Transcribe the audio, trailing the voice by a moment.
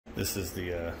This is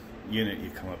the unit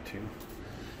you come up to.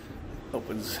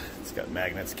 Opens, it's got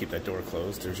magnets, keep that door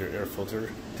closed. There's your air filter,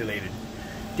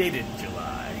 dated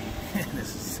July.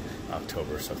 This is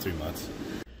October, so 3 months.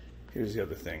 Here's the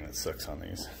other thing that sucks on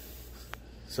these.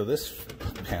 So this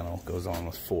panel goes on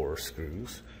with 4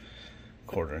 screws,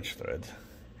 1/4-inch threads.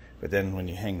 But then when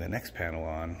you hang the next panel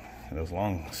on, and those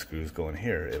long screws go in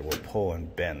here, it will pull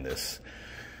and bend this.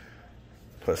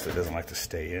 Plus it doesn't like to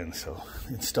stay in, so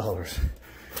the installers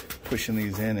pushing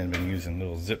these in and been using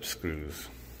little zip screws.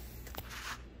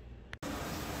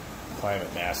 Climate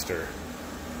Master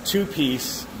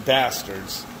 2-piece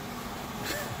bastards.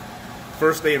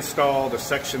 First they installed a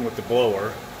section with the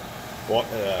blower,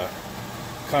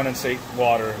 condensate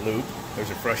water loop. There's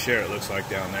a fresh air, it looks like,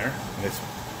 down there. And it's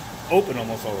open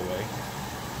almost all the way.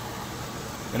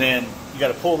 And then you got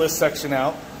to pull this section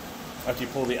out after you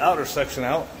pull the outer section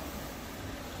out.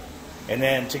 And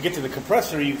then to get to the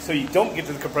compressor, so you don't get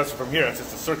to the compressor from here, it's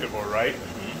just a circuit board, right?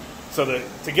 So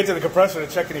to get to the compressor to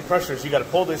check any pressures, you got to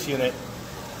pull this unit,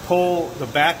 pull the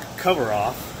back cover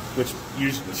off, which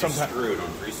usually sometimes screwed on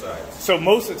 3 sides. So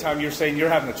most of the time you're saying you're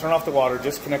having to turn off the water,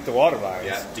 disconnect the water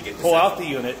lines, to get pull out the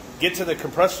unit, get to the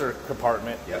compressor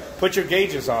compartment, put your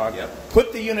gauges on,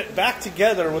 put the unit back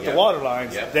together with the water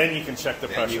lines, then you can check the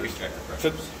pressure.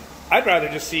 So I'd rather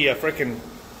just see a freaking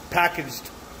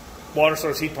packaged water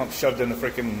source heat pump shoved in the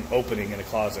freaking opening in a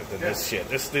closet than this shit.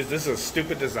 This is a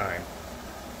stupid design.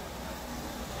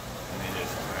 And it is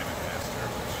Climate Master,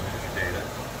 which is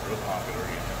real popular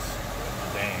units.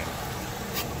 Dang.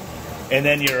 And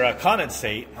then your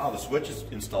condensate. Oh, the switch is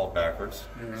installed backwards.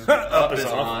 Up is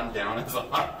on, down is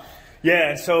on.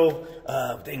 Yeah, and so,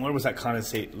 dang, where was that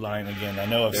condensate line again? I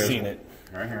know I've seen it.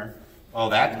 Right here. Oh,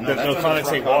 that? No, that's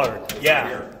condensate water.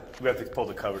 Yeah. We have to pull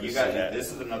the cover. You got it.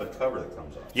 This is another cover that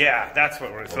comes off. Yeah, that's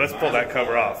what we're. So let's pull that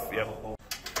cover off. Yep.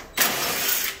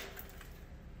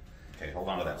 Okay, hold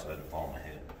on to that so it doesn't fall on my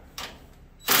head.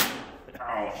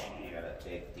 Oh, you gotta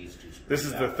take these 2 screws. This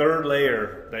is the 3rd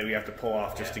layer that we have to pull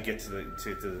off just to get to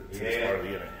this part of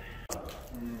the unit.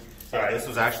 This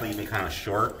was actually even kind of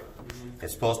short.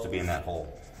 It's supposed to be in that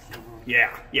hole.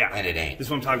 Yeah. And it ain't. This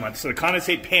is what I'm talking about. So the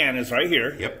condensate pan is right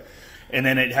here. Yep. And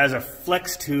then it has a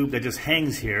flex tube that just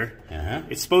hangs here.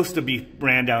 It's supposed to be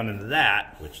ran down into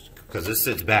that. Because this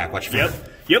sits back. Watch for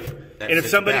Yep. And if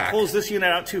somebody pulls this unit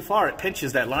out too far, it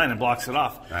pinches that line and blocks it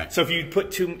off. Right. So if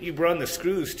you run the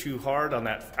screws too hard on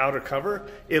that outer cover,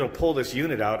 it'll pull this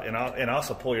unit out and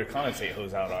also pull your condensate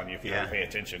hose out on you if you don't pay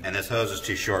attention. And this hose is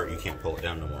too short, you can't pull it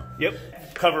down no more.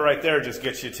 Yep. Cover right there just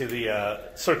gets you to the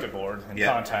circuit board and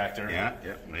contactor.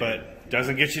 But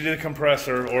doesn't get you to the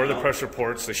compressor or the pressure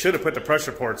ports. They should have put the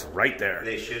pressure ports right there.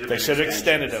 They should have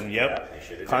extended them.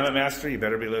 Yep. Climate Master, you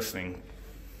better be listening.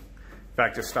 In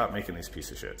fact, just stop making these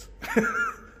piece of shits.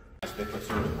 They put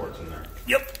circuit boards in there.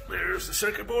 Yep, there's the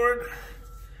circuit board.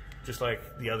 Just like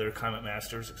the other Climate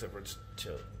Masters, except for it's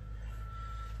chill.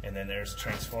 And then there's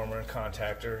transformer and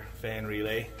contactor, fan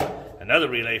relay. Another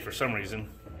relay for some reason.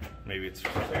 Maybe it's...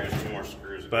 There's 2 more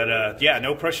screws. But yeah,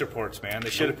 no pressure ports, man. They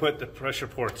should have put the pressure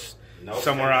ports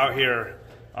somewhere out here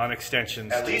on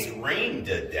extensions. At least Rain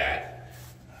did that.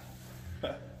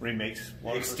 Remakes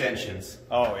extensions.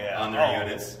 Oh yeah, on their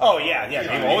units. Oh yeah.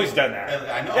 They've always done that.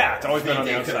 I know. Yeah, it's always been on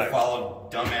the outside. They could have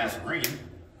followed dumbass Green.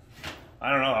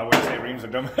 I don't know. I wouldn't say Ream's a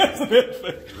dumbass.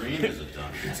 But Green is a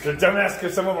dumbass. They're dumbass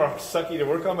because some of them are sucky to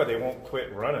work on, but they won't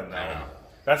quit running now. I know.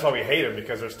 That's why we hate them,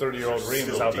 because there's 30-year-old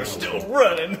Reams out there still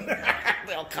running.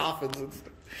 They're all coffins and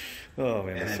stuff. Oh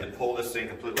man. And then to pull this thing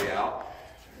completely out,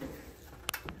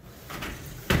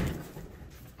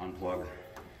 unplug.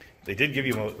 They did give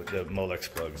you the Molex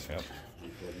plugs, yep.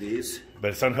 Unplug these.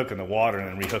 But it's unhooking the water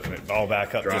and then rehooking it all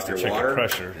back up just to check the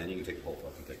pressure. And then you can take the whole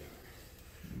fucking thing.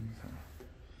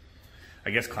 I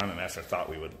guess Climate Master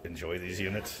thought we would enjoy these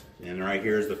units. And right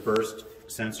here is the first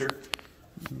sensor.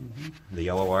 The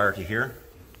yellow wire to here.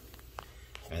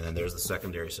 And then there's the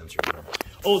secondary sensor.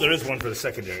 Oh, there is one for the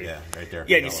secondary. Yeah, right there.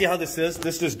 Yeah, and you see how this is?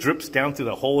 This just drips down through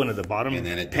the hole into the bottom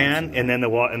pan, and then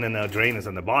the drain is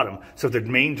on the bottom. So if the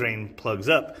main drain plugs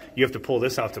up, you have to pull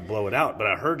this out to blow it out. But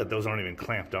I heard that those aren't even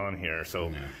clamped on here,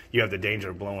 so you have the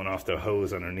danger of blowing off the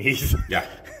hose underneath. Yeah.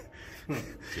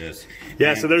 Yes.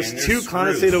 Yeah, so there's 2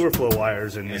 condensate overflow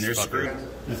wires in this. And they're screwed.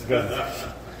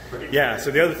 Yeah,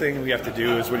 so the other thing we have to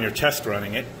do is when you're test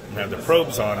running it and have the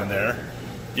probes on in there,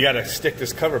 you got to stick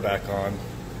this cover back on,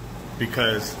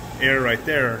 because air right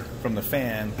there from the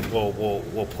fan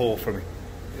will pull from,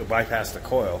 it'll bypass the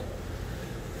coil.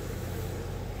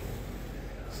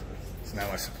 So now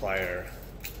my supply air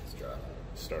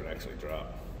start to actually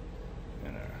drop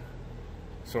in there.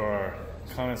 So our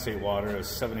condensate water is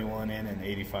 71 in and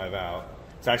 85 out.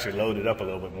 It's actually loaded up a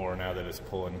little bit more now that it's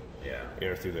pulling Yeah.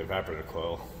 air through the evaporator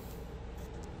coil.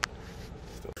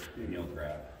 You'll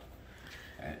grab.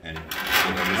 And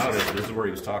this is where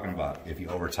he was talking about. If you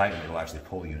over tighten it, it'll actually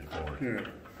pull the unit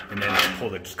forward. And then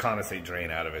pull the condensate drain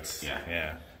out of its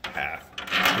path.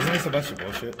 Isn't this a bunch of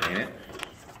bullshit? Ain't it?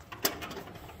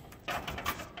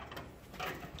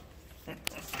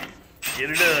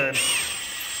 Get it done.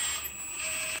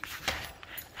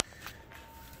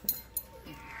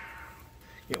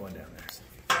 Get one down there.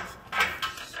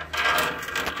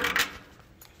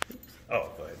 Oh,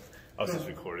 go ahead. I was just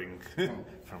recording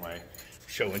for my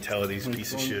show and tell of these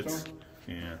piece of shits.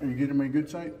 Yeah. Are you getting my good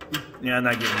side? Yeah, I'm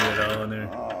not getting you at all in there.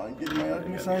 Oh, you getting my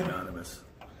ugly side? Anonymous.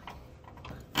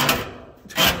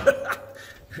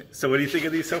 So what do you think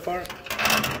of these so far?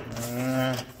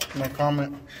 No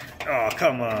comment. Oh,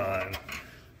 come on.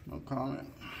 No comment.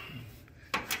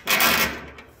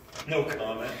 No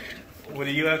comment. What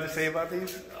do you have to say about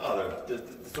these? Oh, they're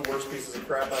the worst pieces of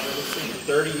crap I've ever seen in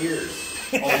 30 years.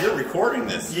 Oh, you're recording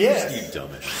this? Yes. You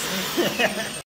dumbass.